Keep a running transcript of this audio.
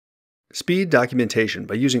Speed documentation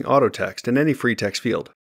by using AutoText in any free text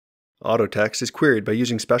field. AutoText is queried by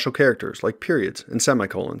using special characters like periods and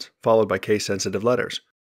semicolons, followed by case-sensitive letters.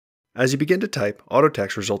 As you begin to type,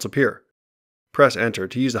 AutoText results appear. Press Enter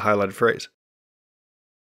to use the highlighted phrase.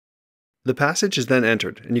 The passage is then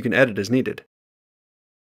entered, and you can edit as needed.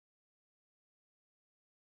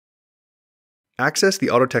 Access the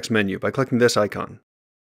AutoText menu by clicking this icon.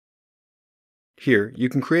 Here, you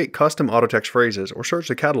can create custom AutoText phrases or search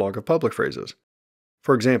the catalog of public phrases.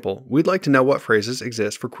 For example, we'd like to know what phrases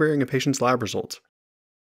exist for querying a patient's lab results.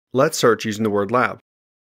 Let's search using the word lab.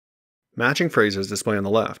 Matching phrases display on the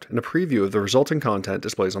left, and a preview of the resulting content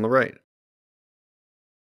displays on the right.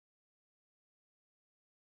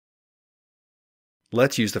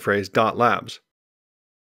 Let's use the phrase .labs.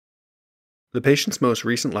 The patient's most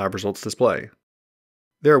recent lab results display.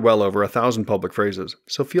 There are well over 1,000 public phrases,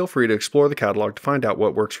 so feel free to explore the catalog to find out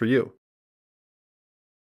what works for you.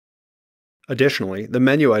 Additionally, the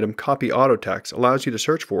menu item Copy AutoText allows you to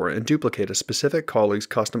search for and duplicate a specific colleague's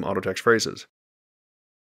custom AutoText phrases.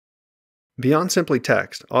 Beyond simply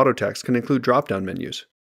text, AutoText can include drop-down menus.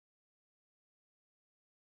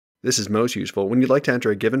 This is most useful when you'd like to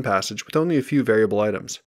enter a given passage with only a few variable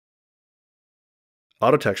items.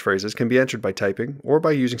 AutoText phrases can be entered by typing or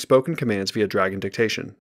by using spoken commands via drag and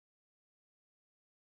dictation.